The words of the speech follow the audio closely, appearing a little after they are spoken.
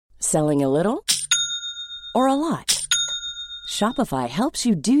Selling a little or a lot? Shopify helps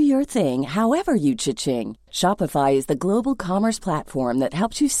you do your thing however you cha-ching. Shopify is the global commerce platform that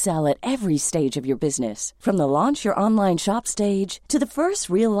helps you sell at every stage of your business. From the launch your online shop stage to the first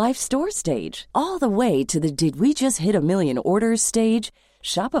real-life store stage, all the way to the did we just hit a million orders stage.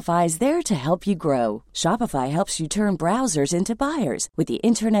 Shopify is there to help you grow. Shopify helps you turn browsers into buyers with the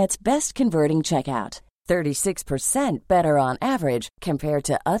internet's best converting checkout. 36% better on average compared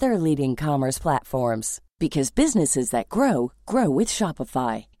to other leading commerce platforms. Because businesses that grow, grow with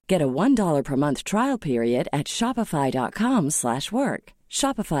Shopify. Get a $1 per month trial period at shopify.com/work.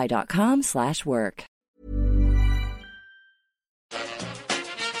 Shopify.com/work.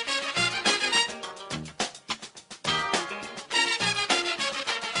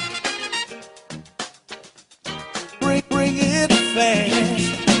 Bring it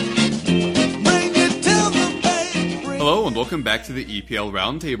fast. Bring it to the bank. Hello and welcome back to the EPL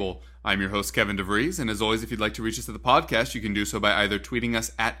Roundtable. I'm your host, Kevin DeVries, and as always, if you'd like to reach us at the podcast, you can do so by either tweeting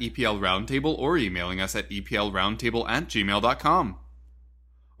us at EPL Roundtable or emailing us at eplroundtable@gmail.com.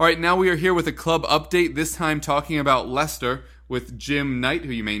 Alright, now we are here with a club update, this time talking about Leicester with Jim Knight,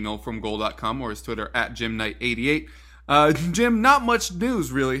 who you may know from goal.com or his Twitter at JimKnight88. Jim, not much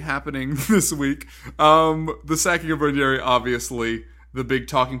news really happening this week. The sacking of Ranieri, obviously, the big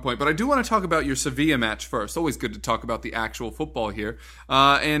talking point. But I do want to talk about your Sevilla match first. Always good to talk about the actual football here.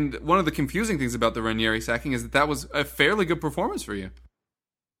 And one of the confusing things about the Ranieri sacking is that was a fairly good performance for you.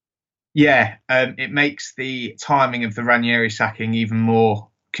 Yeah, it makes the timing of the Ranieri sacking even more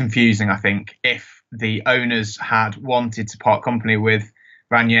confusing, I think. If the owners had wanted to part company with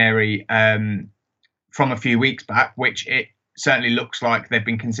Ranieri from a few weeks back, which it certainly looks like they've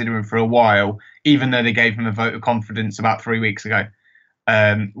been considering for a while, even though they gave him a vote of confidence about 3 weeks ago.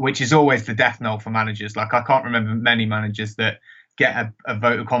 Which is always the death knell for managers. Like, I can't remember many managers that get a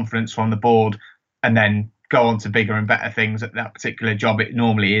vote of confidence from the board and then go on to bigger and better things at that particular job. It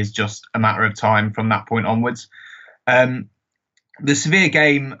normally is just a matter of time from that point onwards. The Sevilla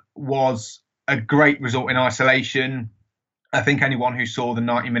game was a great result in isolation. I think anyone who saw the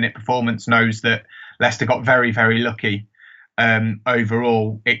 90-minute performance knows that Leicester got very, very lucky.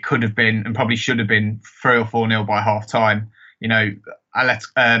 Overall, it could have been and probably should have been 3 or 4-0 by half time. You know,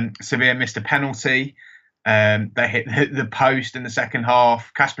 Sevilla missed a penalty. They hit the post in the second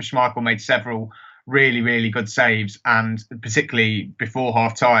half. Kasper Schmeichel made several really, really good saves. And particularly before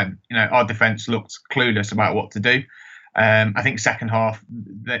half time, you know, our defence looked clueless about what to do. I think second half,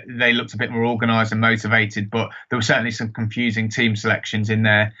 they looked a bit more organised and motivated, but there were certainly some confusing team selections in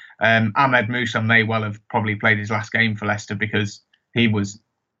there. Ahmed Musa may well have probably played his last game for Leicester because he was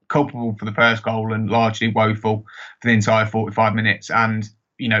culpable for the first goal and largely woeful for the entire 45 minutes. And,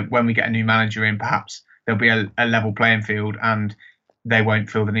 you know, when we get a new manager in, perhaps there'll be a level playing field and they won't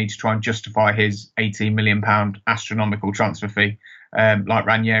feel the need to try and justify his £18 million astronomical transfer fee like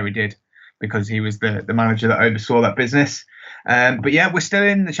Ranieri did, because he was the manager that oversaw that business. But yeah, we're still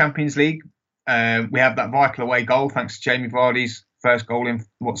in the Champions League. We have that vital away goal thanks to Jamie Vardy's first goal in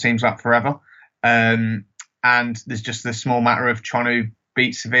what seems like forever. And there's just the small matter of trying to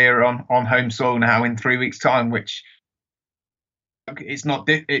beat Sevilla on home soil now in 3 weeks' time, which it's not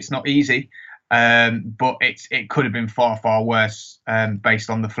easy, but it could have been far, far worse based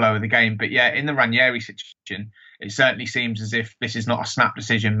on the flow of the game. But yeah, in the Ranieri situation, it certainly seems as if this is not a snap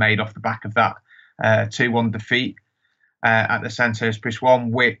decision made off the back of that 2-1 defeat at the Santos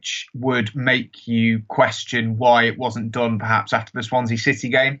Pizjuan, which would make you question why it wasn't done perhaps after the Swansea City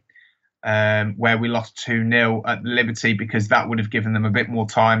game. Where we lost 2-0 at Liberty, because that would have given them a bit more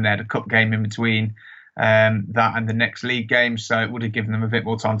time. They had a cup game in between that and the next league game, so it would have given them a bit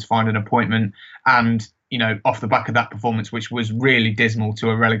more time to find an appointment. And, you know, off the back of that performance, which was really dismal to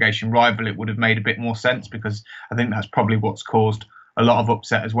a relegation rival, it would have made a bit more sense, because I think that's probably what's caused a lot of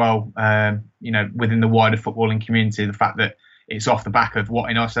upset as well, you know, within the wider footballing community. The fact that it's off the back of what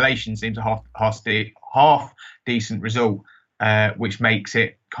in isolation seems a half decent result. Which makes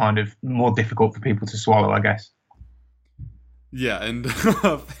it kind of more difficult for people to swallow, I guess. Yeah, and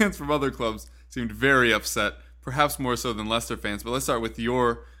fans from other clubs seemed very upset, perhaps more so than Leicester fans. But let's start with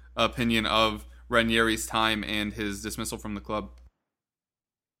your opinion of Ranieri's time and his dismissal from the club.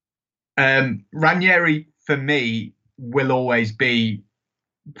 Ranieri, for me, will always be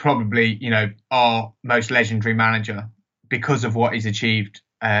probably, you know, our most legendary manager because of what he's achieved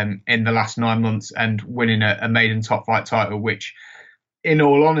in the last 9 months and winning a maiden top flight title, which, in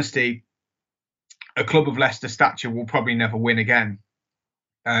all honesty, a club of Leicester stature will probably never win again.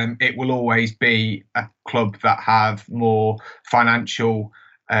 It will always be a club that have more financial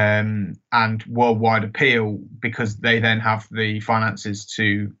and worldwide appeal, because they then have the finances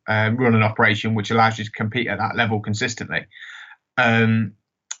to run an operation which allows you to compete at that level consistently.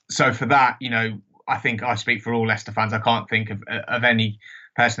 So for that, I think I speak for all Leicester fans. I can't think of any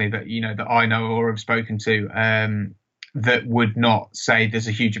personally that I know or have spoken to that would not say there's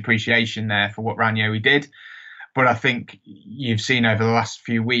a huge appreciation there for what Ranieri did. But I think you've seen over the last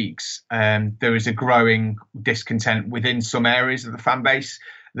few weeks there is a growing discontent within some areas of the fan base.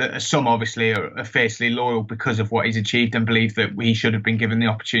 That some obviously are fiercely loyal because of what he's achieved and believe that he should have been given the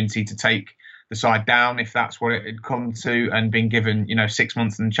opportunity to take the side down if that's what it had come to, and been given 6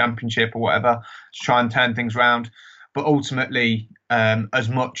 months in the Championship or whatever to try and turn things around. But ultimately, as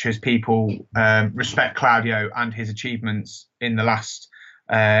much as people respect Claudio and his achievements in the last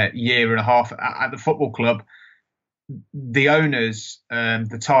year and a half at the football club, the owners,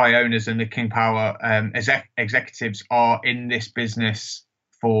 the Thai owners and the King Power executives are in this business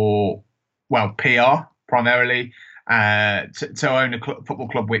for, PR primarily, to own a football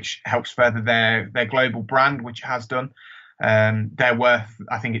club which helps further their global brand, which it has done. They're worth,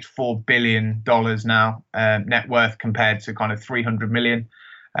 I think it's $4 billion now, net worth, compared to kind of 300 million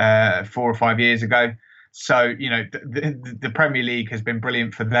 4 or 5 years ago. So, the Premier League has been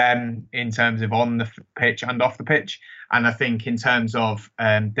brilliant for them in terms of on the pitch and off the pitch. And I think in terms of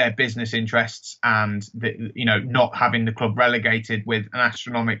their business interests and, not having the club relegated with an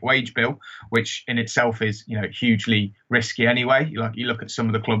astronomical wage bill, which in itself is, hugely risky anyway. Like, you look at some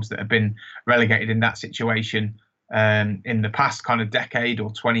of the clubs that have been relegated in that situation in the past kind of decade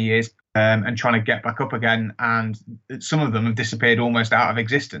or 20 years and trying to get back up again. And some of them have disappeared almost out of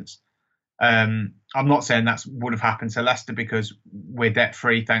existence. I'm not saying that would have happened to Leicester because we're debt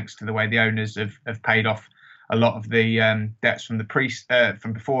free thanks to the way the owners have paid off a lot of the debts from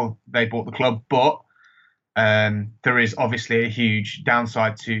from before they bought the club. But there is obviously a huge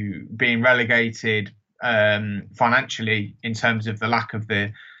downside to being relegated financially in terms of the lack of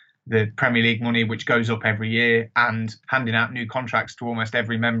the Premier League money, which goes up every year, and handing out new contracts to almost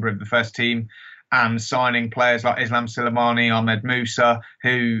every member of the first team, and signing players like Islam Soleimani, Ahmed Musa,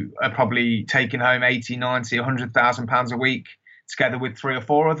 who are probably taking home 80, 90, £100,000 a week, together with 3 or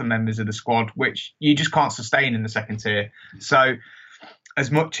 4 other members of the squad, which you just can't sustain in the second tier. So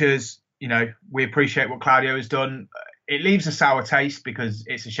as much as, we appreciate what Claudio has done, it leaves a sour taste because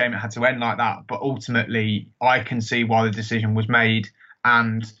it's a shame it had to end like that. But ultimately, I can see why the decision was made,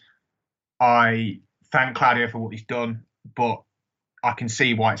 and I thank Claudio for what he's done, but I can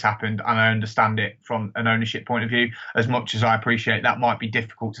see why it's happened, and I understand it from an ownership point of view, as much as I appreciate that might be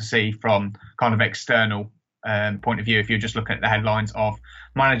difficult to see from kind of external point of view if you're just looking at the headlines of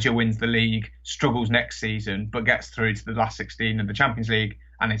manager wins the league, struggles next season, but gets through to the last 16 of the Champions League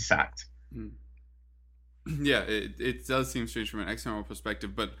and is sacked. Yeah, it does seem strange from an external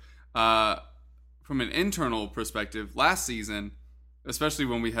perspective, but from an internal perspective, last season, especially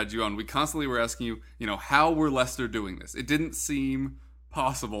when we had you on, we constantly were asking you, how were Leicester doing this? It didn't seem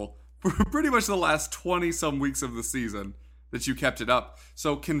possible for pretty much the last 20-some weeks of the season that you kept it up.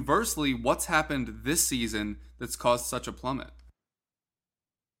 So conversely, what's happened this season that's caused such a plummet?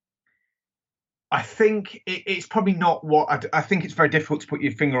 I think it's probably not what... I think it's very difficult to put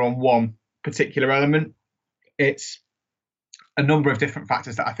your finger on one particular element. It's a number of different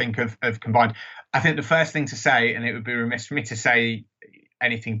factors that I think have combined. I think the first thing to say, and it would be remiss for me to say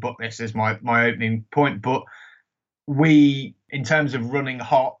anything but this as my opening point, but we, in terms of running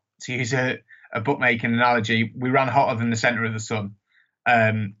hot, to use a bookmaking analogy, we ran hotter than the centre of the sun.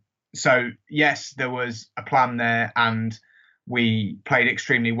 So yes, there was a plan there, and we played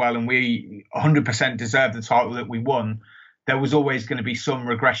extremely well, and we 100% deserved the title that we won. There was always going to be some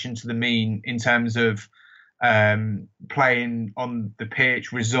regression to the mean in terms of playing on the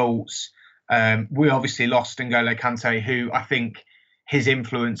pitch, results. We obviously lost N'Golo Kante, who I think his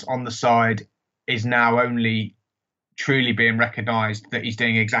influence on the side is now only truly being recognised, that he's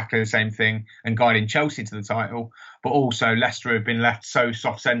doing exactly the same thing and guiding Chelsea to the title. But also Leicester have been left so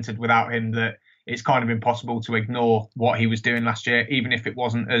soft-centred without him that it's kind of impossible to ignore what he was doing last year, even if it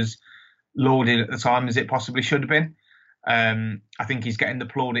wasn't as lauded at the time as it possibly should have been. I think he's getting the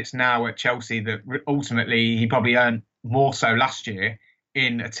plaudits now at Chelsea that ultimately he probably earned more so last year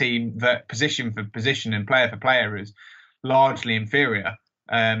in a team that position for position and player for player is largely inferior.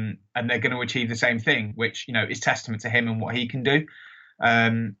 And they're going to achieve the same thing, which, is testament to him and what he can do.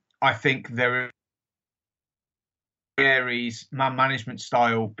 I think Ranieri's man management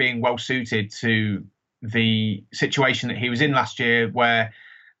style being well suited to the situation that he was in last year, where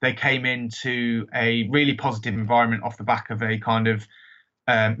they came into a really positive environment off the back of a kind of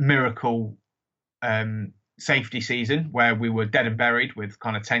miracle safety season where we were dead and buried with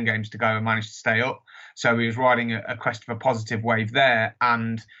kind of 10 games to go and managed to stay up. So he was riding a crest of a positive wave there,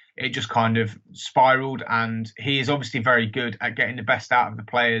 and it just kind of spiraled. And he is obviously very good at getting the best out of the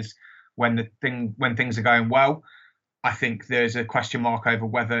players when things are going well. I think there's a question mark over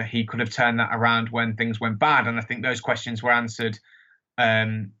whether he could have turned that around when things went bad. And I think those questions were answered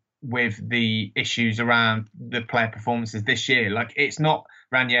with the issues around the player performances this year. Like, it's not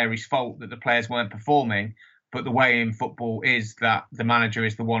Ranieri's fault that the players weren't performing, but the way in football is that the manager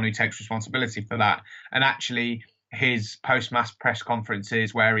is the one who takes responsibility for that. And actually, his post-match press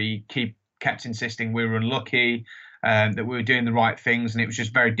conferences where he kept insisting we were unlucky, that we were doing the right things, and it was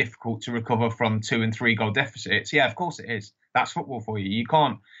just very difficult to recover from 2 and 3 goal deficits. Yeah, of course it is. That's football for you. You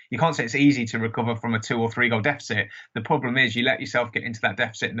can't say it's easy to recover from a 2 or 3 goal deficit. The problem is you let yourself get into that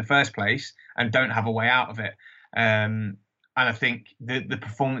deficit in the first place and don't have a way out of it. And I think the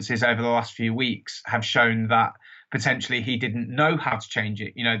performances over the last few weeks have shown that potentially he didn't know how to change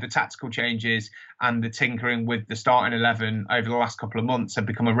it. You know, the tactical changes and the tinkering with the starting 11 over the last couple of months have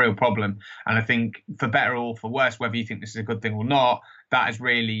become a real problem. And I think for better or for worse, whether you think this is a good thing or not, that has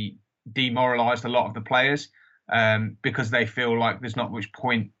really demoralised a lot of the players because they feel like there's not much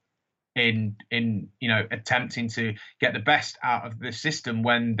point in attempting to get the best out of the system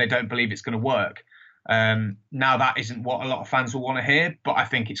when they don't believe it's going to work. Now, that isn't what a lot of fans will want to hear, but I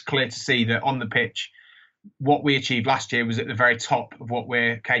think it's clear to see that on the pitch, what we achieved last year was at the very top of what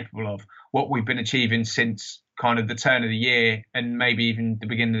we're capable of. What we've been achieving since kind of the turn of the year and maybe even the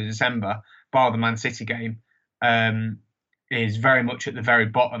beginning of December, bar the Man City game, is very much at the very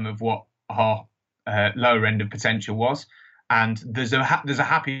bottom of what our lower end of potential was. And there's a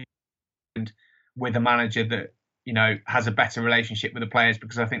happy with a manager that, you know, has a better relationship with the players,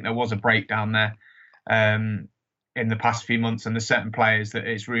 because I think there was a breakdown there in the past few months, and there's certain players that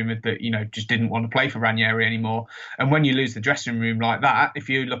it's rumoured that, you know, just didn't want to play for Ranieri anymore. And when you lose the dressing room like that, if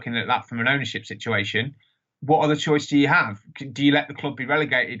you're looking at that from an ownership situation, what other choice do you have? Do you let the club be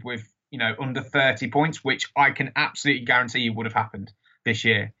relegated with, you know, under 30 points, which I can absolutely guarantee you would have happened this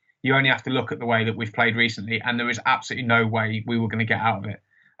year? You only have to look at the way that we've played recently, and there is absolutely no way we were going to get out of it.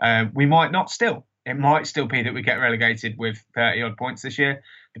 We might not still. It might still be that we get relegated with 30 odd points this year,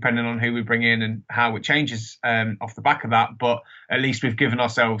 depending on who we bring in and how it changes off the back of that. But at least we've given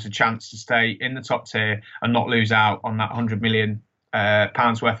ourselves a chance to stay in the top tier and not lose out on that £100 million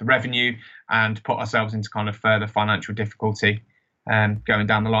worth of revenue and put ourselves into kind of further financial difficulty going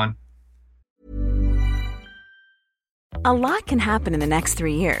down the line. A lot can happen in the next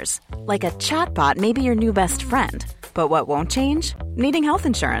 3 years. Like a chatbot may be your new best friend. But what won't change? Needing health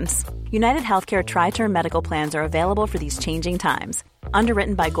insurance. United Healthcare Tri-Term Medical Plans are available for these changing times.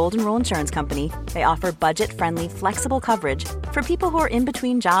 Underwritten by Golden Rule Insurance Company, they offer budget-friendly, flexible coverage for people who are in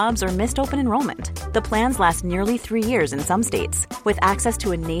between jobs or missed open enrollment. The plans last nearly 3 years in some states, with access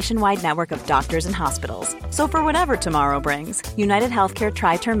to a nationwide network of doctors and hospitals. So for whatever tomorrow brings, United Healthcare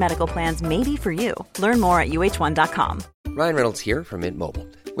Tri-Term Medical Plans may be for you. Learn more at uh1.com. Ryan Reynolds here from Mint Mobile.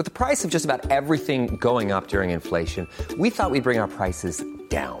 With the price of just about everything going up during inflation, we thought we'd bring our prices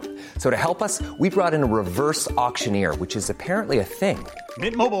down. So to help us, we brought in a reverse auctioneer, which is apparently a thing.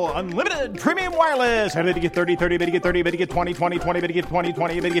 Mint Mobile Unlimited Premium Wireless. How to get 30, 30, bit to get 30, bit to get 20, 20, 20, bit to get 20,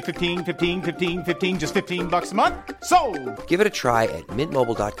 20, bit to get 15, 15, 15, 15, just $15 a month? Sold! Give it a try at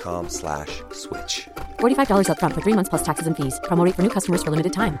mintmobile.com/switch. $45 up front for 3 months plus taxes and fees. Promo rate for new customers for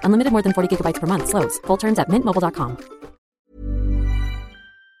limited time. Unlimited more than 40 gigabytes per month. Slows full terms at mintmobile.com.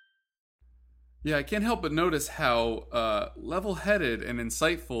 Yeah, I can't help but notice how level-headed and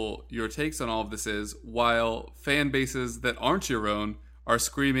insightful your takes on all of this is, while fan bases that aren't your own are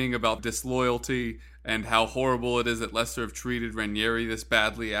screaming about disloyalty and how horrible it is that Leicester have treated Ranieri this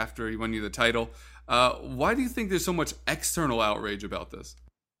badly after he won you the title. Why do you think there's so much external outrage about this?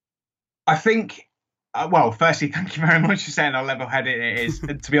 I think, well, firstly, thank you very much for saying how level-headed it is.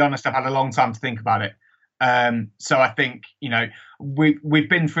 To be honest, I've had a long time to think about it. So I think, you know, we've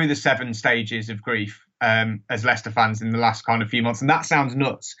been through the 7 stages of grief as Leicester fans in the last kind of few months, and that sounds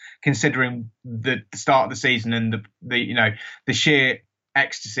nuts considering the start of the season and the sheer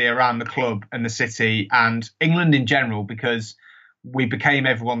ecstasy around the club and the city and England in general, because we became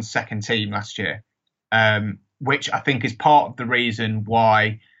everyone's second team last year, which I think is part of the reason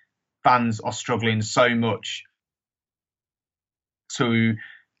why fans are struggling so much to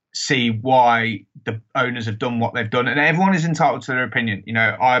see why the owners have done what they've done. And everyone is entitled to their opinion. You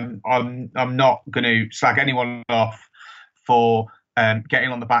know, I'm not going to slag anyone off for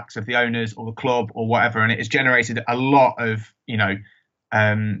getting on the backs of the owners or the club or whatever. And it has generated a lot of, you know,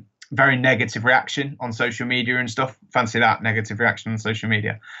 very negative reaction on social media and stuff. Fancy that, negative reaction on social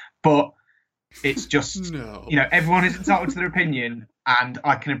media. But It's just, No. everyone is entitled to their opinion, and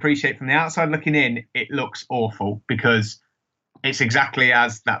I can appreciate from the outside looking in, it looks awful because it's exactly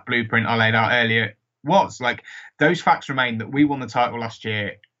as that blueprint I laid out earlier was. Like, those facts remain that we won the title last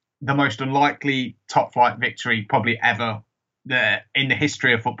year, the most unlikely top flight victory probably ever in the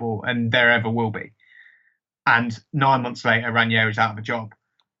history of football, and there ever will be. And 9 months later, Ranieri's out of a job.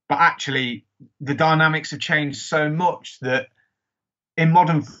 But actually, the dynamics have changed so much that in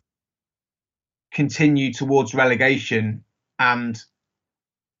modern continue towards relegation and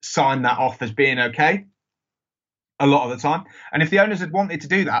sign that off as being okay a lot of the time. And if the owners had wanted to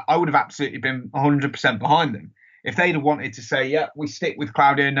do that, I would have absolutely been 100% behind them. If they'd have wanted to say, yeah, we stick with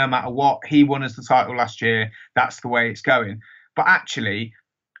Claudio no matter what, he won us the title last year, that's the way it's going. But actually,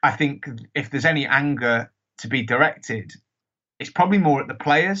 I think if there's any anger to be directed, it's probably more at the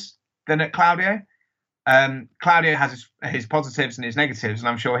players than at Claudio. Claudio has his positives and his negatives, and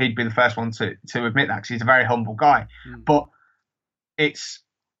I'm sure he'd be the first one to admit that because he's a very humble guy. But it's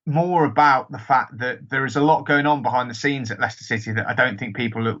more about the fact that there is a lot going on behind the scenes at Leicester City that I don't think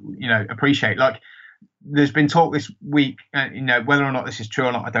people, appreciate. Like, there's been talk this week, whether or not this is true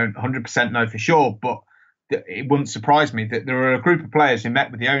or not, I don't 100% know for sure, but it wouldn't surprise me that there are a group of players who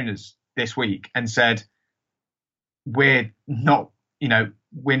met with the owners this week and said, we're not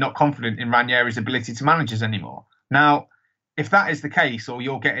confident in Ranieri's ability to manage us anymore. Now, if that is the case, or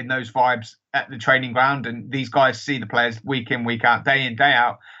you're getting those vibes at the training ground and these guys see the players week in, week out, day in, day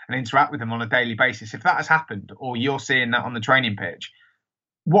out, and interact with them on a daily basis, if that has happened, or you're seeing that on the training pitch,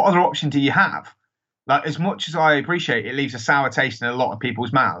 what other option do you have? Like, as much as I appreciate it leaves a sour taste in a lot of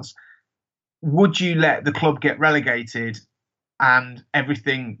people's mouths, would you let the club get relegated and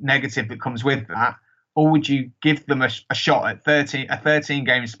everything negative that comes with that? Or would you give them a shot at a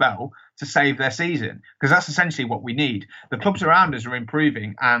 13-game spell to save their season? Because that's essentially what we need. The clubs around us are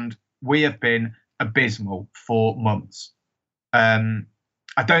improving, and we have been abysmal for months.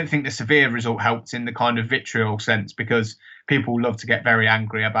 I don't think the severe result helped in the kind of vitriol sense, because people love to get very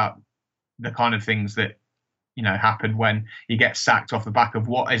angry about the kind of things that happen when you get sacked off the back of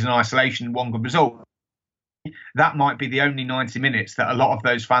what is in isolation one good result. That might be the only 90 minutes that a lot of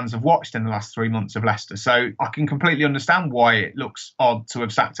those fans have watched in the last 3 months of Leicester. So I can completely understand why it looks odd to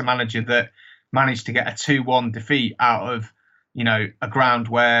have sacked a manager that managed to get a 2-1 defeat out of, a ground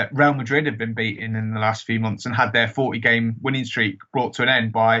where Real Madrid have been beaten in the last few months and had their 40-game winning streak brought to an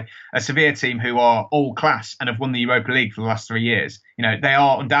end by a Sevilla team who are all class and have won the Europa League for the last 3 years. They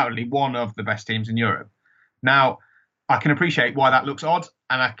are undoubtedly one of the best teams in Europe. Now, I can appreciate why that looks odd,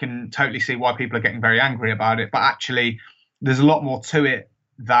 and I can totally see why people are getting very angry about it. But actually, there's a lot more to it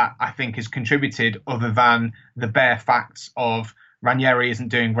that I think has contributed other than the bare facts of Ranieri isn't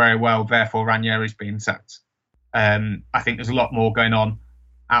doing very well, therefore Ranieri's being sacked. I think there's a lot more going on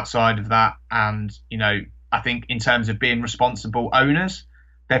outside of that. And, I think in terms of being responsible owners,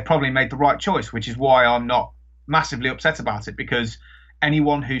 they've probably made the right choice, which is why I'm not massively upset about it, because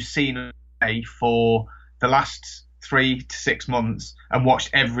anyone who's seen it for the last 3 to 6 months and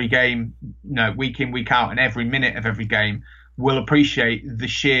watched every game, week in, week out, and every minute of every game will appreciate the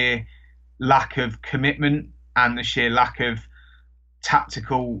sheer lack of commitment and the sheer lack of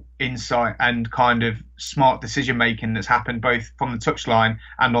tactical insight and kind of smart decision making that's happened both from the touchline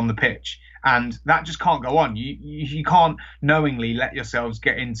and on the pitch. And that just can't go on. You can't knowingly let yourselves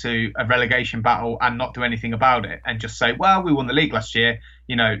get into a relegation battle and not do anything about it and just say, well, we won the league last year,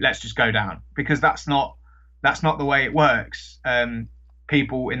 let's just go down, because that's not the way it works.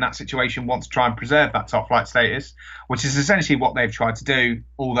 People in that situation want to try and preserve that top flight status, which is essentially what they've tried to do.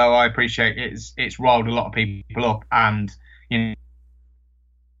 Although I appreciate it's riled a lot of people up, and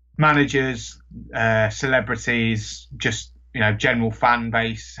managers, celebrities, just general fan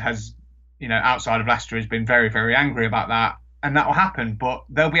base has outside of Leicester has been very, very angry about that, and that will happen. But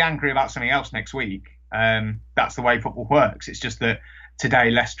they'll be angry about something else next week. That's the way football works. It's just that today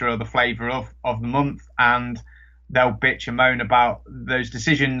Leicester are the flavour of the month, and they'll bitch and moan about those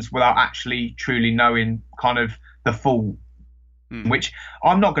decisions without actually truly knowing kind of the full, which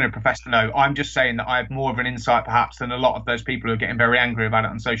I'm not going to profess to know. I'm just saying that I have more of an insight perhaps than a lot of those people who are getting very angry about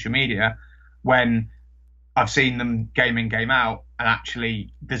it on social media, when I've seen them game in, game out, and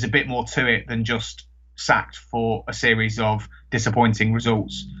actually there's a bit more to it than just sacked for a series of disappointing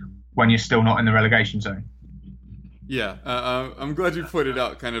results when you're still not in the relegation zone. Yeah, I'm glad you pointed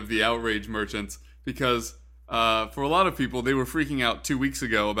out kind of the outrage merchants, because for a lot of people, they were freaking out 2 weeks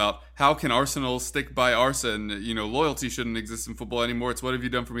ago about how can Arsenal stick by Arsene? Loyalty shouldn't exist in football anymore. It's what have you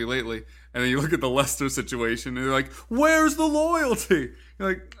done for me lately? And then you look at the Leicester situation, and they're like, where's the loyalty? You're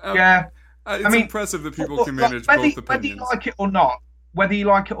like, yeah. It's impressive that people can manage both opinions. Whether you like it or not, whether you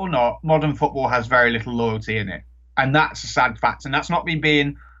like it or not, modern football has very little loyalty in it. And that's a sad fact. And that's not me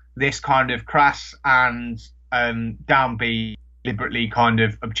being this kind of crass and downbeat, deliberately kind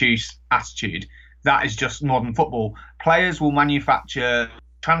of obtuse attitude. That is just modern football. Players will manufacture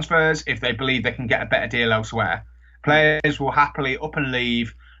transfers if they believe they can get a better deal elsewhere. Players will happily up and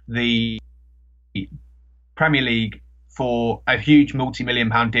leave the Premier League for a huge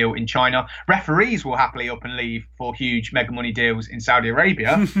multi-million-pound deal in China. Referees will happily up and leave for huge mega money deals in Saudi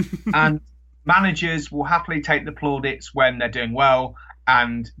Arabia. And managers will happily take the plaudits when they're doing well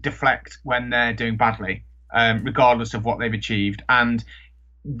and deflect when they're doing badly, regardless of what they've achieved. And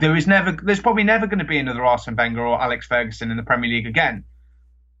there's probably never going to be another Arsene Wenger or Alex Ferguson in the Premier League again.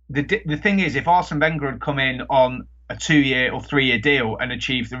 The thing is, if Arsene Wenger had come in on a 2-year or 3-year deal and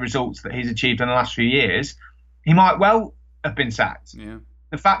achieved the results that he's achieved in the last few years, he might well have been sacked. Yeah.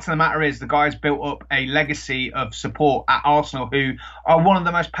 The fact of the matter is the guy's built up a legacy of support at Arsenal, who are one of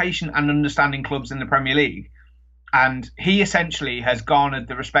the most patient and understanding clubs in the Premier League. And he essentially has garnered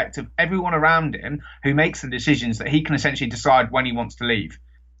the respect of everyone around him who makes the decisions that he can essentially decide when he wants to leave.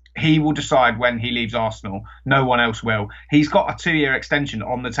 He will decide when he leaves Arsenal. No one else will. He's got a 2-year extension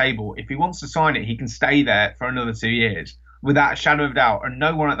on the table. If he wants to sign it, he can stay there for another 2 years without a shadow of doubt. And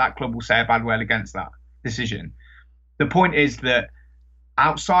no one at that club will say a bad word against that decision. The point is that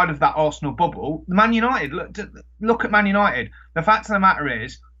outside of that Arsenal bubble, Man United, look at Man United. The fact of the matter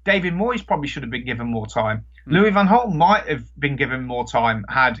is, David Moyes probably should have been given more time. Louis van Gaal might have been given more time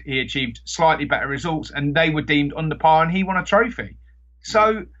had he achieved slightly better results and they were deemed under par and he won a trophy.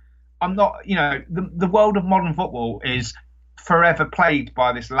 So I'm not, the world of modern football is forever plagued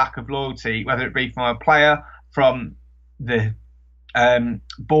by this lack of loyalty, whether it be from a player, from the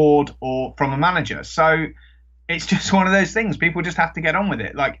board or from a manager. So it's just one of those things. People just have to get on with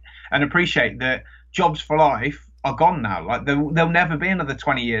it, and appreciate that jobs for life are gone now. Like there'll never be another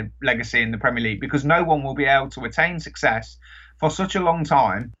 20-year legacy in the Premier League because no one will be able to attain success for such a long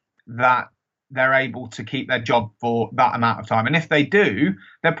time that they're able to keep their job for that amount of time. And if they do,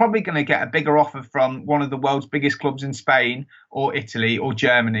 they're probably going to get a bigger offer from one of the world's biggest clubs in Spain or Italy or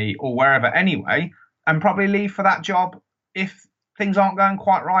Germany or wherever anyway, and probably leave for that job if things aren't going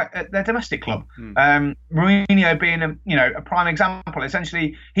quite right at their domestic club. Mourinho being a prime example.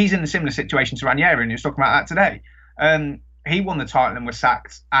 Essentially, he's in a similar situation to Ranieri, and he was talking about that today. He won the title and was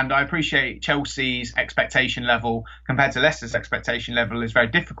sacked, and I appreciate Chelsea's expectation level compared to Leicester's expectation level is very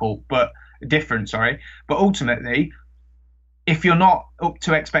different. But ultimately, if you're not up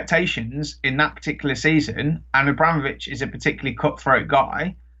to expectations in that particular season, and Abramovich is a particularly cutthroat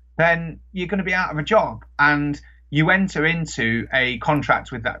guy, then you're going to be out of a job. And you enter into a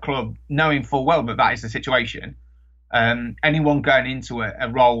contract with that club knowing full well that that is the situation. Anyone going into a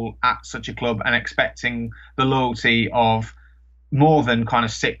role at such a club and expecting the loyalty of more than kind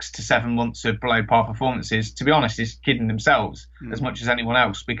of 6 to 7 months of below par performances, to be honest, is kidding themselves as much as anyone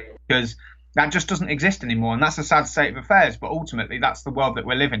else, because that just doesn't exist anymore. And that's a sad state of affairs. But ultimately, that's the world that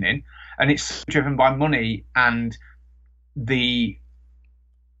we're living in. And it's driven by money and the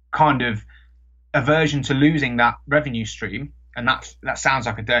kind of aversion to losing that revenue stream. And that sounds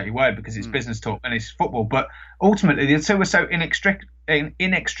like a dirty word because it's business talk and it's football. But ultimately, the two are so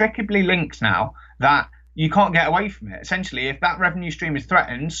inextricably linked now that you can't get away from it. Essentially, if that revenue stream is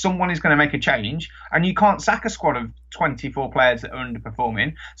threatened, someone is going to make a change, and you can't sack a squad of 24 players that are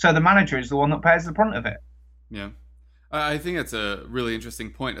underperforming. So the manager is the one that bears the brunt of it. Yeah. I think that's a really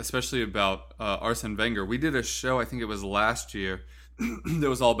interesting point, especially about Arsene Wenger. We did a show, I think it was last year, that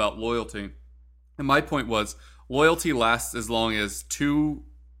was all about loyalty. And my point was, loyalty lasts as long as two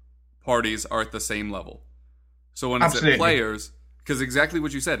parties are at the same level. So when it's at players, because exactly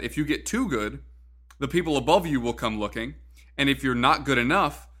what you said, if you get too good, the people above you will come looking. And if you're not good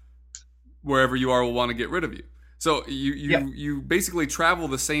enough, wherever you are will want to get rid of you. So you basically travel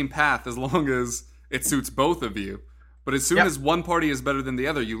the same path as long as it suits both of you. But as soon as one party is better than the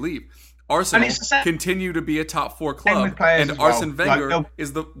other, you leave. Arsenal continue to be a top 4 club, and Arsene Wenger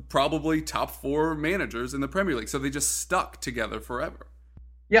is the probably top 4 managers in the Premier League. So they just stuck together forever.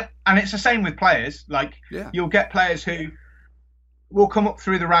 Yep, and it's the same with players. You'll get players who will come up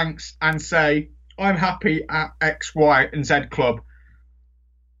through the ranks and say, I'm happy at X, Y, and Z club.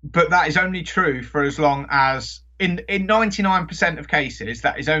 But that is only true for as long as, in 99% of cases,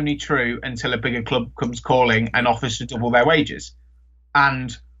 that is only true until a bigger club comes calling and offers to double their wages.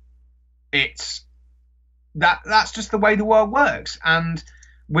 And that's just the way the world works. And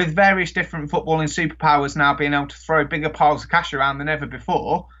with various different footballing superpowers now being able to throw bigger piles of cash around than ever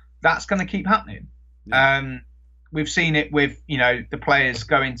before, that's going to keep happening. Yeah. We've seen it with, the players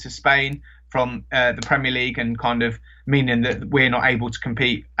going to Spain from the Premier League, and kind of meaning that we're not able to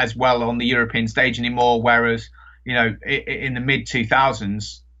compete as well on the European stage anymore. Whereas, in the mid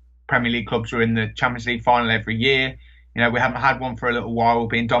 2000s, Premier League clubs were in the Champions League final every year. We haven't had one for a little while. We're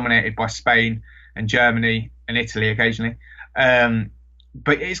being dominated by Spain and Germany and Italy occasionally.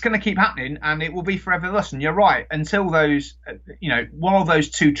 But it's going to keep happening, and it will be forever thus. And you're right, until those, while those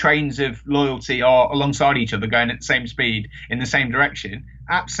two trains of loyalty are alongside each other going at the same speed in the same direction,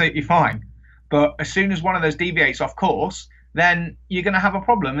 absolutely fine. But as soon as one of those deviates off course, then you're going to have a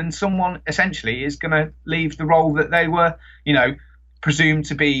problem, and someone essentially is going to leave the role that they were, presumed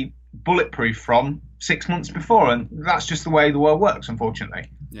to be bulletproof from 6 months before. And that's just the way the world works,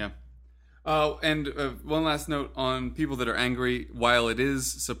 unfortunately. Yeah. Oh, and one last note on people that are angry. While it is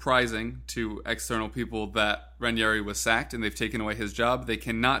surprising to external people that Ranieri was sacked and they've taken away his job, they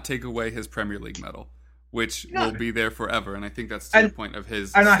cannot take away his Premier League medal, which will be there forever. And I think that's to the point of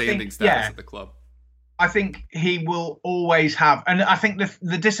his standing status at the club. I think he will always have, and I think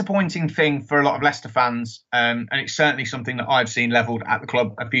the disappointing thing for a lot of Leicester fans, and it's certainly something that I've seen levelled at the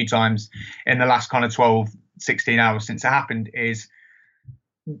club a few times in the last kind of 12, 16 hours since it happened, is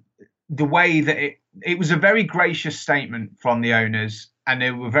the way that it was a very gracious statement from the owners, and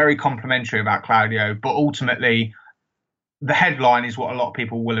they were very complimentary about Claudio, but ultimately the headline is what a lot of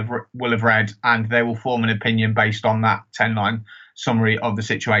people will have read, and they will form an opinion based on that 10-line summary of the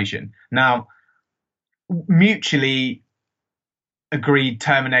situation. Now, mutually agreed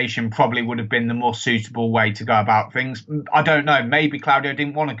termination probably would have been the more suitable way to go about things. I don't know, maybe Claudio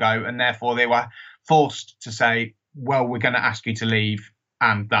didn't want to go, and therefore they were forced to say, well, we're going to ask you to leave.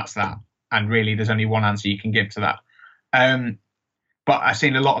 And that's that. And really, there's only one answer you can give to that. But I've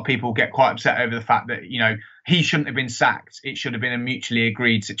seen a lot of people get quite upset over the fact that, he shouldn't have been sacked. It should have been a mutually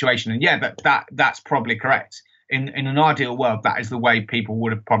agreed situation. And yeah, that's probably correct. In an ideal world, that is the way people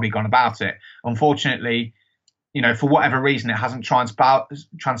would have probably gone about it. Unfortunately, for whatever reason, it hasn't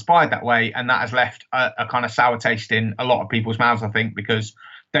transpired that way. And that has left a kind of sour taste in a lot of people's mouths, I think, because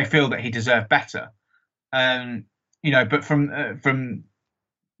they feel that he deserved better. But from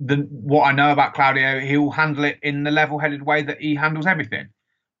what I know about Claudio, he'll handle it in the level-headed way that he handles everything.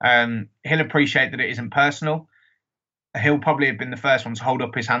 He'll appreciate that it isn't personal. He'll probably have been the first one to hold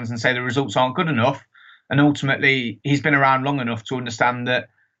up his hands and say the results aren't good enough. And ultimately, he's been around long enough to understand that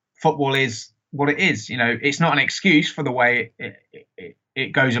football is what it is. It's not an excuse for the way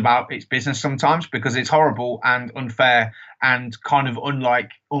it goes about its business sometimes, because it's horrible and unfair and kind of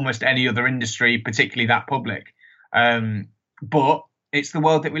unlike almost any other industry, particularly that public. But it's the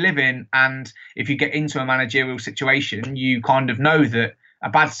world that we live in. And if you get into a managerial situation, you kind of know that a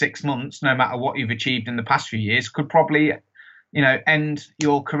bad 6 months, no matter what you've achieved in the past few years, could probably, end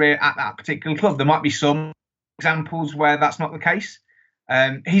your career at that particular club. There might be some examples where that's not the case.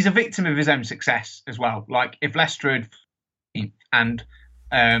 He's a victim of his own success as well. Like if Leicester had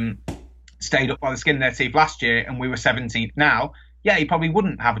stayed up by the skin of their teeth last year and we were 17th now, yeah, he probably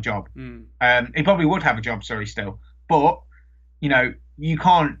wouldn't have a job. He probably would have a job, still. But you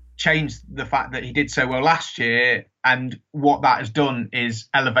can't change the fact that he did so well last year, and what that has done is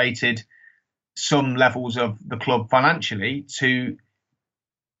elevated some levels of the club financially to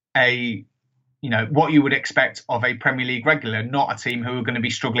what you would expect of a Premier League regular, not a team who are going to be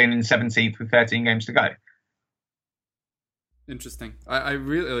struggling in 17th with 13 games to go. Interesting. I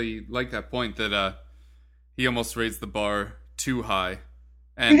really like that point that he almost raised the bar too high.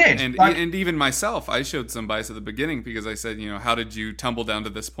 And, he did. And even myself, I showed some bias at the beginning because I said, how did you tumble down to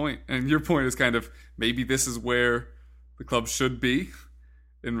this point? And your point is kind of maybe this is where the club should be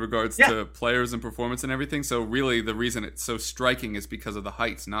in regards to players and performance and everything. So really the reason it's so striking is because of the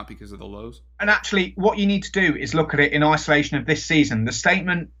heights, not because of the lows. And actually what you need to do is look at it in isolation of this season. The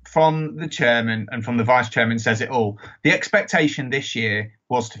statement from the chairman and from the vice chairman says it all. The expectation this year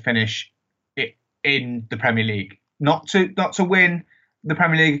was to finish it in the Premier League, not to win the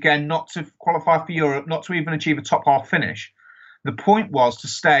Premier League again, not to qualify for Europe, not to even achieve a top half finish. The point was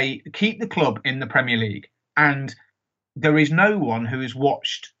to keep the club in the Premier League. And there is no one who has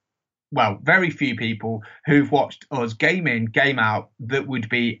watched, very few people who've watched us game in, game out, that would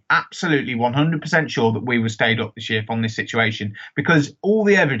be absolutely 100% sure that we were stayed up this year from this situation, because all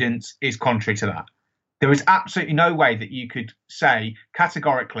the evidence is contrary to that. There is absolutely no way that you could say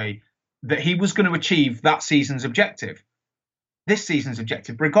categorically that he was going to achieve that season's objective. This season's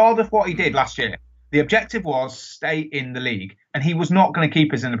objective, regardless of what he did last year, the objective was stay in the league, and he was not going to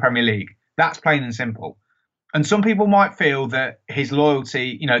keep us in the Premier League. That's plain and simple. And some people might feel that his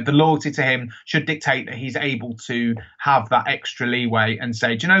loyalty, the loyalty to him should dictate that he's able to have that extra leeway and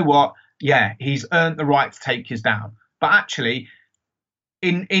say, do you know what? Yeah, he's earned the right to take us down. But actually,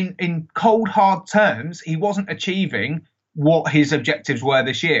 in cold hard terms, he wasn't achieving what his objectives were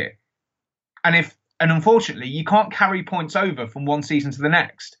this year. And unfortunately, you can't carry points over from one season to the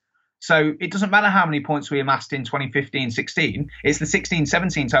next. So it doesn't matter how many points we amassed in 2015-16. It's the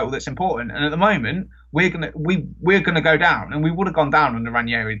 16-17 total that's important. And at the moment, we're gonna go down, and we would have gone down under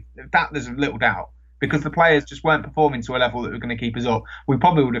Ranieri. That there's little doubt, because the players just weren't performing to a level that were going to keep us up. We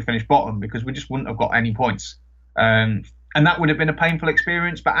probably would have finished bottom because we just wouldn't have got any points. And that would have been a painful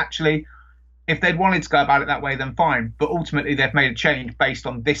experience. But actually, if they'd wanted to go about it that way, then fine. But ultimately, they've made a change based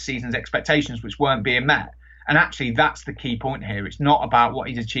on this season's expectations, which weren't being met. And actually, that's the key point here. It's not about what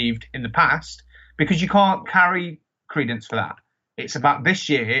he's achieved in the past, because you can't carry credence for that. It's about this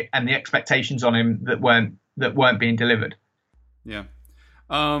year and the expectations on him that weren't being delivered. Yeah.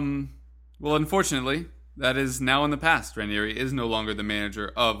 Well, unfortunately, that is now in the past. Ranieri is no longer the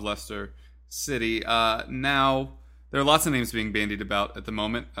manager of Leicester City. Now, there are lots of names being bandied about at the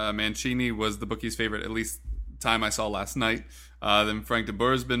moment. Mancini was the bookie's favorite, at least time I saw last night. Then Frank de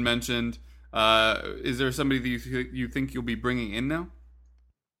Boer has been mentioned. Is there somebody that you think you'll be bringing in now?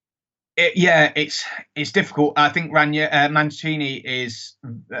 It's difficult. I think Mancini is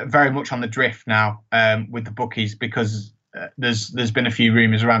very much on the drift now with the bookies, because there's been a few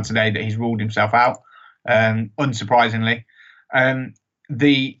rumours around today that he's ruled himself out, unsurprisingly.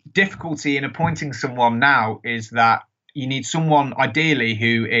 The difficulty in appointing someone now is that you need someone ideally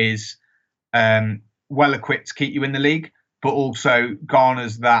who is well equipped to keep you in the league, but also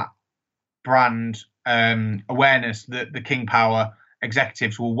garners that brand awareness that the King Power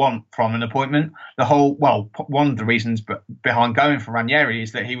executives will want from an appointment. One of the reasons behind going for Ranieri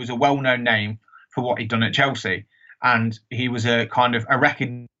is that he was a well-known name for what he'd done at Chelsea, and he was a kind of a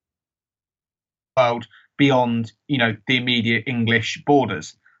recognized world beyond, the immediate English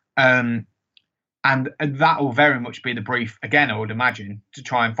borders. And that will very much be the brief again, I would imagine, to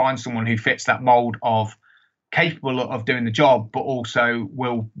try and find someone who fits that mold of capable of doing the job, but also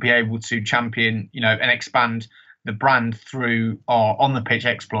will be able to champion, and expand the brand through our on the pitch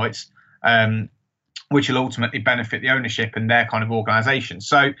exploits, which will ultimately benefit the ownership and their kind of organisation.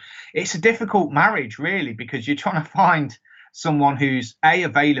 So it's a difficult marriage, really, because you're trying to find someone who's A,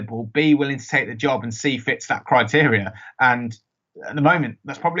 available, B, willing to take the job, and C, fits that criteria. And at the moment,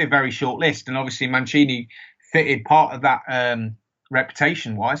 that's probably a very short list. And obviously Mancini fitted part of that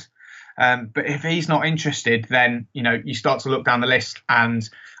reputation-wise. But if he's not interested, then, you start to look down the list, and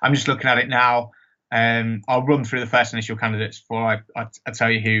I'm just looking at it now. I'll run through the first initial candidates before I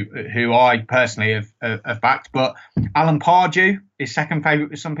tell you who I personally have backed. But Alan Pardew is second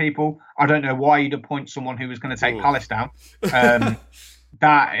favourite with some people. I don't know why you'd appoint someone who was going to take Palace down.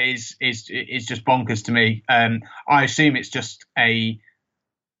 That is just bonkers to me. I assume it's just a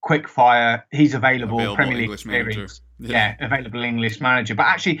quick fire. He's available Premier League English experience. Yeah, available English manager. But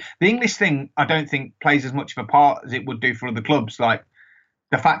actually, the English thing I don't think plays as much of a part as it would do for other clubs. Like,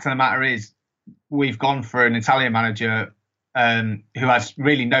 the fact of the matter is, we've gone for an Italian manager who has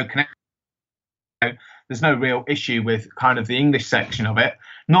really no connection. There's no real issue with kind of the English section of it.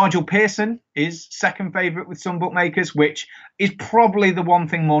 Nigel Pearson is second favourite with some bookmakers, which is probably the one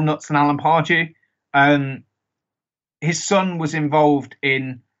thing more nuts than Alan Pardew. His son was involved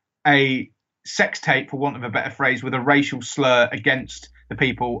in a sex tape, for want of a better phrase, with a racial slur against the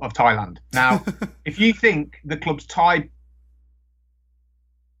people of Thailand. Now, if you think the club's tied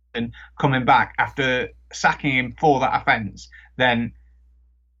and coming back after sacking him for that offence, then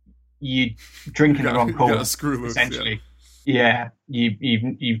you're drinking the wrong call, essentially. Yeah,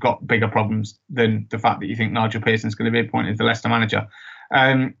 you've got bigger problems than the fact that you think Nigel Pearson's going to be appointed the Leicester manager.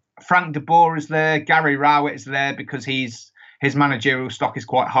 Frank de Boer is there. Gary Rowett is there because his managerial stock is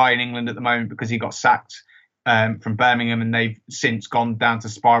quite high in England at the moment, because he got sacked from Birmingham, and they've since gone down to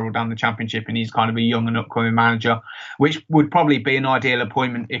spiral down the Championship, and he's kind of a young and upcoming manager, which would probably be an ideal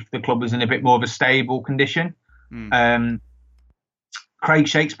appointment if the club was in a bit more of a stable condition. Craig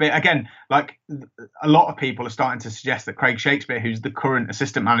Shakespeare, again, like a lot of people are starting to suggest that Craig Shakespeare, who's the current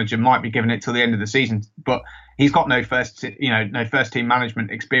assistant manager, might be given it till the end of the season, but he's got no first team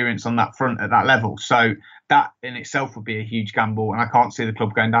management experience on that front at that level. So that in itself would be a huge gamble, and I can't see the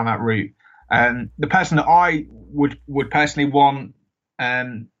club going down that route. The person that I would personally want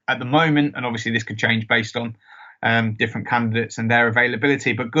at the moment, and obviously this could change based on different candidates and their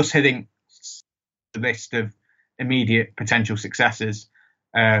availability, but Gus Hiddink's list of immediate potential successors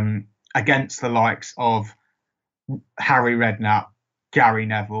against the likes of Harry Redknapp, Gary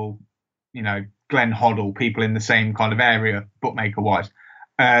Neville, Glenn Hoddle, people in the same kind of area, bookmaker-wise.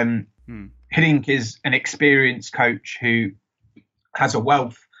 Hiddink is an experienced coach who has a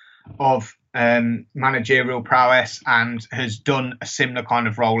wealth of managerial prowess and has done a similar kind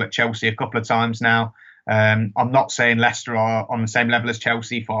of role at Chelsea a couple of times now. I'm not saying Leicester are on the same level as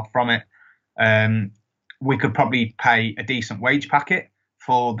Chelsea, far from it. We could probably pay a decent wage packet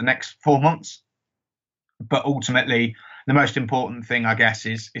for the next 4 months. But ultimately, the most important thing, I guess,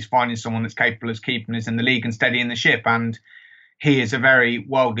 is finding someone that's capable of keeping us in the league and steadying the ship. And he is a very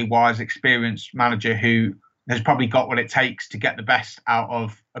worldly wise, experienced manager who has probably got what it takes to get the best out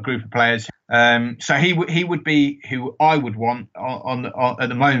of a group of players. So he would be who I would want on at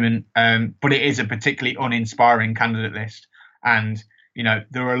the moment. But it is a particularly uninspiring candidate list. And, you know,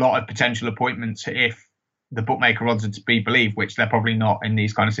 there are a lot of potential appointments if the bookmaker odds are to be believed, which they're probably not in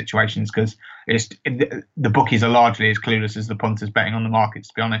these kind of situations, because the bookies are largely as clueless as the punters betting on the markets,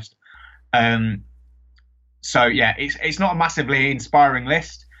 to be honest. So yeah, it's not a massively inspiring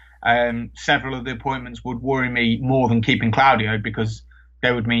list. Several of the appointments would worry me more than keeping Claudio, because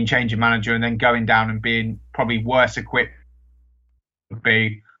they would mean changing manager and then going down and being probably worse equipped would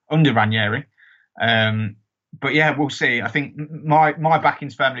be under Ranieri. But yeah, we'll see. I think my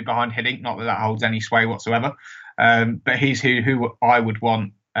backing's firmly behind Hiddink, not that holds any sway whatsoever. But he's who I would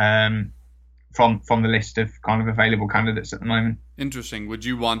want from the list of kind of available candidates at the moment. Interesting. Would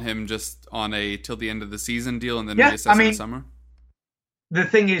you want him just on a till the end of the season deal and then reassess in the summer? The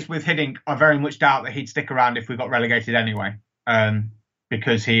thing is with Hiddink, I very much doubt that he'd stick around if we got relegated anyway,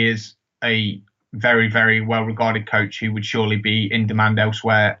 because he is a very, very well-regarded coach who would surely be in demand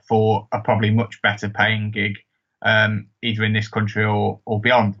elsewhere for a probably much better paying gig, either in this country or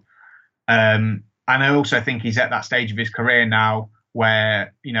beyond. And I also think he's at that stage of his career now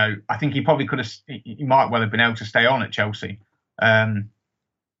where, you know, I think he might well have been able to stay on at Chelsea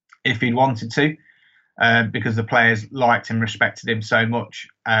if he'd wanted to, because the players liked and respected him so much.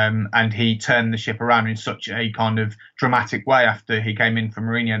 And he turned the ship around in such a kind of dramatic way after he came in for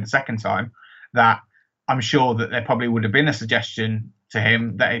Mourinho the second time, that I'm sure that there probably would have been a suggestion to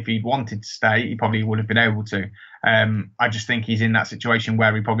him that if he'd wanted to stay, he probably would have been able to. I just think he's in that situation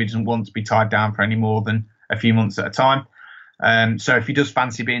where he probably doesn't want to be tied down for any more than a few months at a time. So if he does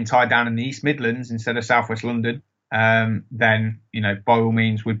fancy being tied down in the East Midlands instead of South West London, then, you know, by all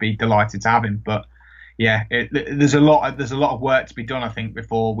means, we'd be delighted to have him. But yeah, there's a lot of work to be done, I think,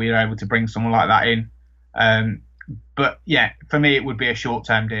 before we're able to bring someone like that in. But yeah, for me, it would be a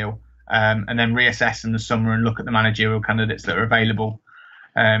short-term deal. And then reassess in the summer and look at the managerial candidates that are available.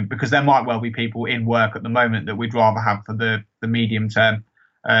 Because there might well be people in work at the moment that we'd rather have for the medium term,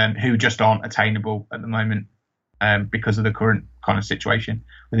 who just aren't attainable at the moment because of the current kind of situation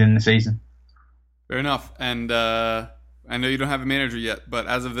within the season. Fair enough. And I know you don't have a manager yet, but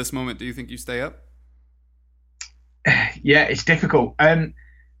as of this moment, do you think you stay up? Yeah, it's difficult. I'm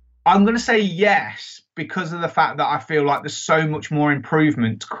going to say yes, because of the fact that I feel like there's so much more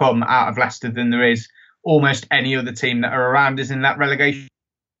improvement to come out of Leicester than there is almost any other team that are around us in that relegation.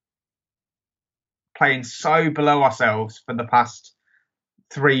 Playing so below ourselves for the past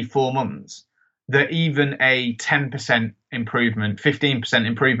 3-4 months that even a 10% improvement, 15%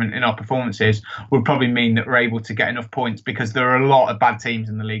 improvement in our performances would probably mean that we're able to get enough points, because there are a lot of bad teams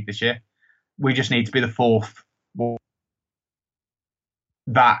in the league this year. We just need to be the fourth.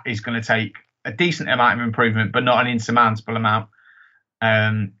 That is going to take a decent amount of improvement, but not an insurmountable amount.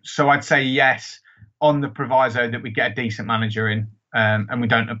 So I'd say yes, on the proviso that we get a decent manager in, and we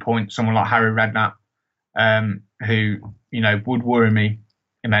don't appoint someone like Harry Redknapp, who, you know, would worry me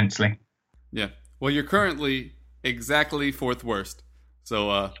immensely. Yeah. Well, you're currently exactly fourth worst.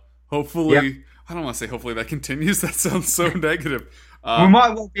 So hopefully, yep. I don't want to say hopefully that continues. That sounds so negative. We might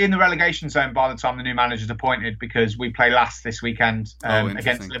well be in the relegation zone by the time the new manager's appointed, because we play last this weekend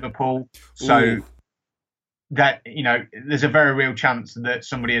against Liverpool. So Ooh. That, you know, there's a very real chance that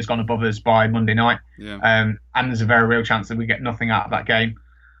somebody has gone above us by Monday night. Yeah. And there's a very real chance that we get nothing out of that game.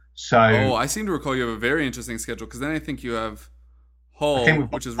 So I seem to recall you have a very interesting schedule, because then I think you have Hull,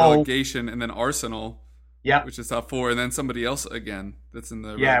 which is relegation, and then Arsenal, which is top 4, and then somebody else again that's in the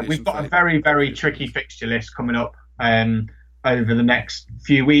relegation we've got fight. A very, very tricky fixture list coming up over the next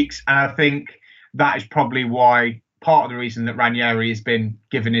few weeks, and I think that is probably why part of the reason that Ranieri has been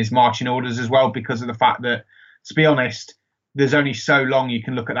given his marching orders as well, because of the fact that, to be honest, there's only so long you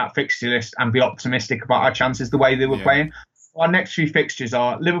can look at that fixture list and be optimistic about our chances the way they were playing. Our next few fixtures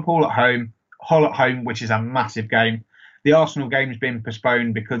are Liverpool at home, Hull at home, which is a massive game. The Arsenal game's been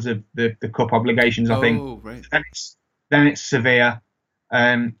postponed because of the cup obligations, I think. Right. Then it's Sevilla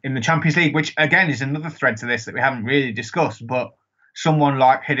in the Champions League, which again is another thread to this that we haven't really discussed. But someone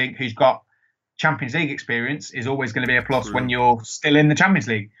like Hiddink, who's got Champions League experience, is always going to be a plus when you're still in the Champions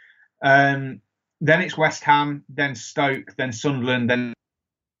League. Then it's West Ham, then Stoke, then Sunderland, then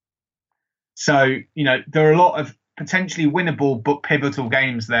So, there are a lot of potentially winnable but pivotal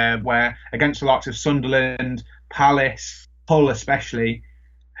games there where against the likes of Sunderland, Palace, Hull especially,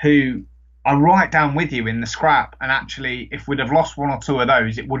 who are right down with you in the scrap. And actually, if we'd have lost one or two of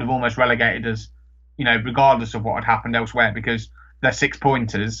those, it would have almost relegated us, regardless of what had happened elsewhere, because they're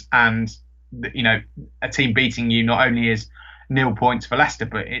 6-pointers and, a team beating you not only is 0 points for Leicester,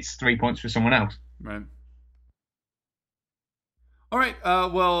 but it's 3 points for someone else. Right. All right.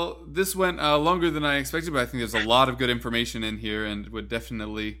 Well, this went longer than I expected, but I think there's a lot of good information in here and would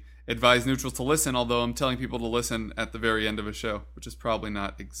definitely advise neutrals to listen, although I'm telling people to listen at the very end of a show, which is probably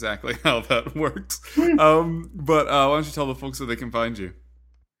not exactly how that works. But why don't you tell the folks where they can find you?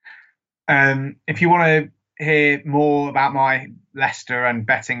 If you want to hear more about my Leicester and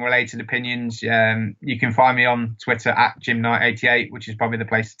betting related opinions, you can find me on Twitter at JimKnight88, which is probably the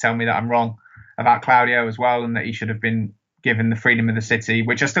place to tell me that I'm wrong about Claudio as well, and that he should have been given the freedom of the city,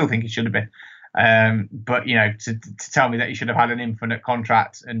 which I still think he should have been. But, to tell me that he should have had an infinite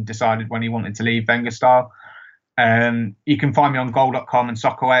contract and decided when he wanted to leave, Wenger style. You can find me on goal.com and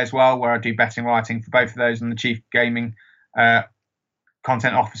Soccerway as well, where I do betting writing for both of those, and the chief gaming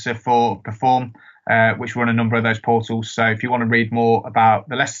content officer for Perform, which run a number of those portals. So if you want to read more about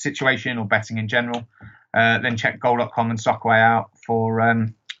the Leicester situation or betting in general, then check goal.com and Soccerway out for a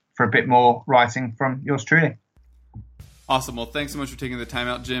bit more writing from yours truly. Awesome. Well, thanks so much for taking the time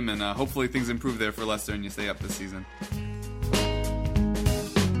out, Jim, and hopefully things improve there for Leicester and you stay up this season.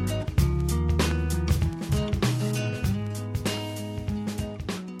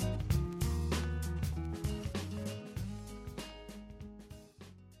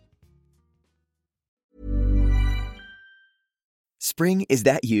 Spring, is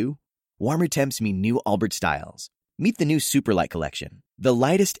that you? Warmer temps mean new Allbirds styles. Meet the new Superlight collection, the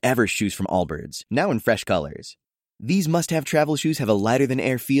lightest ever shoes from Allbirds, now in fresh colors. These must-have travel shoes have a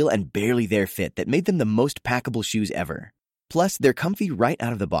lighter-than-air feel and barely-there fit that made them the most packable shoes ever. Plus, they're comfy right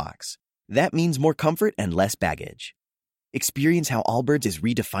out of the box. That means more comfort and less baggage. Experience how Allbirds is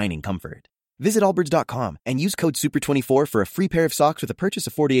redefining comfort. Visit allbirds.com and use code SUPER24 for a free pair of socks with a purchase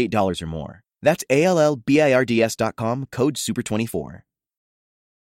of $48 or more. That's ALLBIRDS.com, code SUPER24.